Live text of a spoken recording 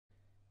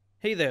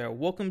Hey there,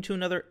 welcome to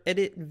another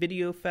Edit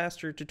Video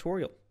Faster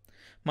tutorial.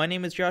 My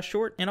name is Josh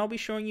Short and I'll be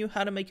showing you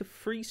how to make a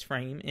freeze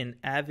frame in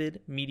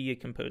Avid Media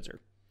Composer.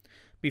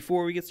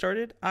 Before we get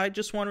started, I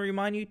just want to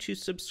remind you to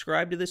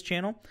subscribe to this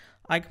channel.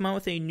 I come out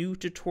with a new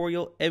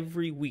tutorial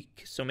every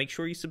week, so make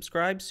sure you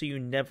subscribe so you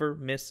never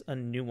miss a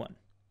new one.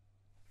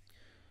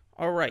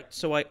 Alright,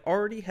 so I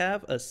already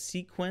have a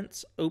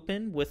sequence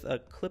open with a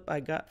clip I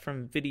got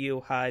from Video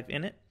Hive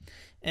in it,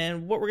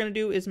 and what we're going to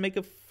do is make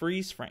a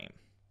freeze frame.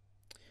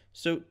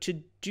 So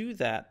to do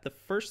that, the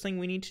first thing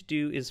we need to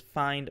do is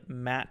find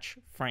match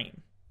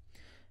frame.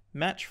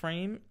 Match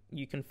frame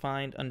you can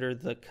find under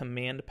the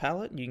command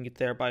palette. You can get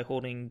there by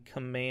holding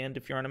command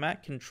if you're on a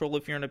Mac, control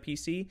if you're on a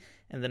PC,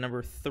 and the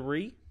number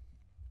 3.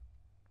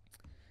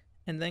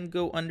 And then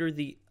go under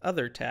the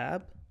other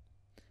tab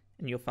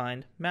and you'll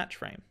find match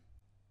frame.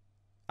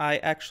 I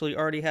actually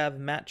already have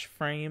match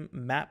frame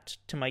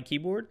mapped to my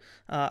keyboard.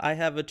 I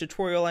have a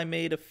tutorial I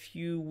made a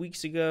few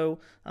weeks ago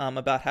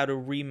about how to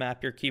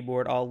remap your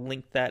keyboard. I'll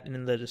link that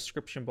in the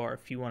description bar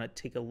if you want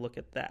to take a look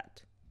at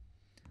that.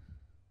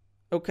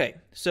 Okay,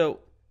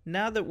 so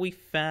now that we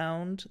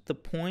found the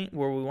point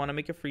where we want to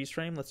make a freeze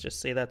frame, let's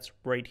just say that's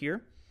right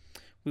here.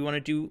 We want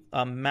to do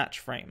a match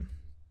frame.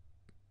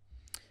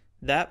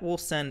 That will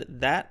send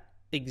that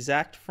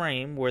exact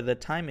frame where the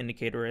time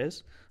indicator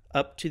is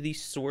up to the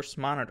source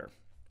monitor.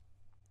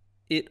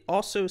 It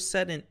also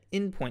set an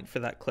in point for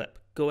that clip.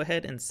 Go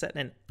ahead and set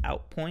an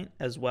out point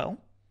as well.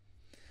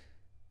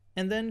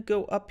 And then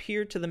go up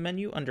here to the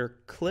menu under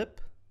Clip,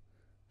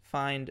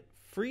 find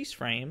Freeze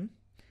Frame,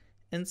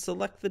 and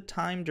select the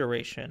time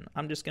duration.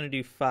 I'm just going to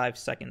do 5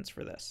 seconds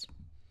for this.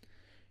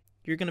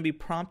 You're going to be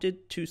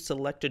prompted to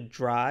select a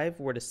drive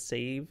where to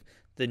save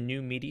the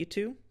new media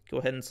to. Go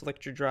ahead and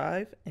select your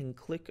drive and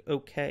click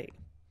OK.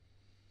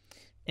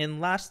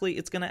 And lastly,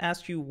 it's going to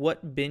ask you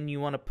what bin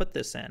you want to put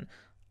this in.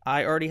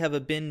 I already have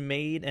a bin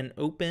made and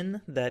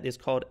open that is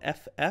called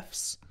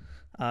FFs.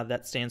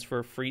 That stands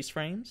for freeze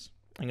frames.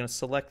 I'm going to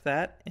select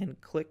that and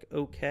click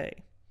OK.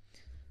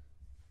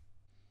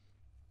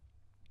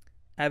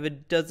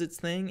 Avid does its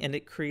thing and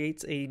it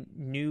creates a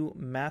new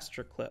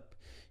master clip.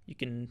 You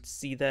can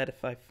see that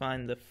if I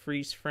find the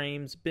freeze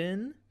frames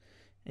bin,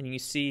 and you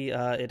see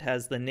it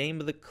has the name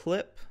of the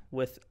clip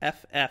with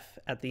FF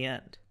at the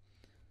end.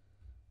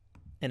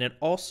 And it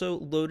also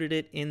loaded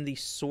it in the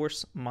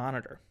source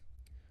monitor.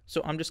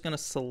 So I'm just going to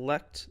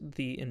select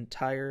the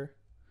entire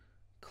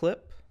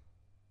clip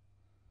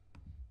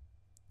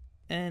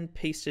and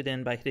paste it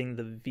in by hitting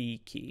the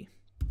V key.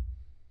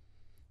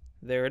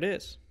 There it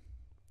is.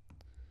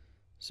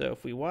 So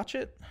if we watch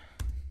it,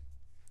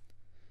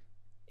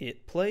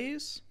 it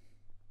plays.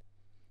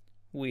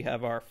 We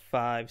have our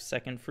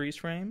 5-second freeze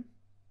frame.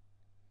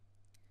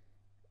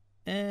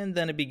 And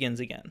then it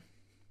begins again.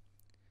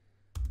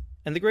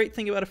 And the great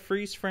thing about a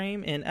freeze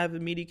frame in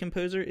Avid Media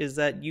Composer is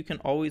that you can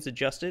always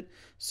adjust it.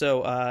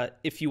 So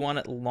if you want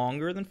it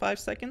longer than 5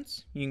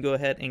 seconds, you can go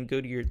ahead and go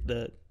to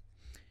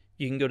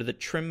the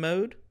trim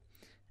mode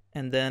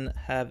and then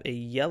have a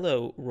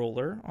yellow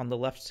roller on the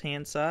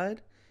left-hand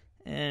side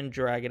and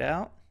drag it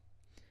out.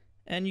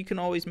 And you can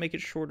always make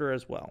it shorter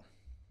as well.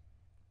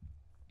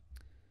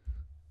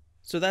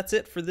 So that's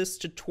it for this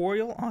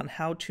tutorial on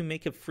how to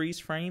make a freeze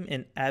frame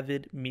in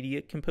Avid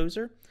Media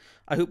Composer.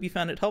 I hope you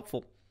found it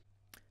helpful.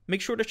 Make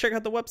sure to check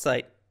out the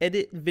website,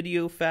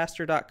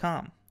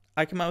 editvideofaster.com.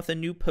 I come out with a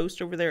new post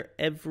over there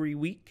every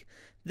week.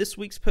 This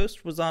week's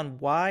post was on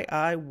why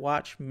I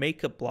watch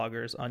makeup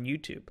bloggers on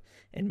YouTube,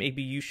 and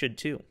maybe you should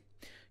too.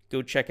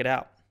 Go check it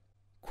out.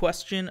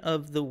 Question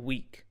of the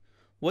week.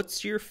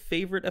 What's your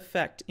favorite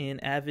effect in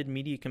Avid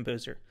Media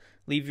Composer?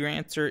 Leave your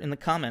answer in the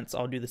comments.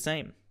 I'll do the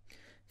same.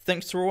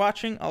 Thanks for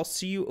watching. I'll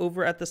see you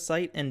over at the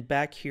site and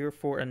back here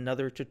for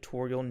another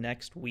tutorial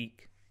next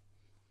week.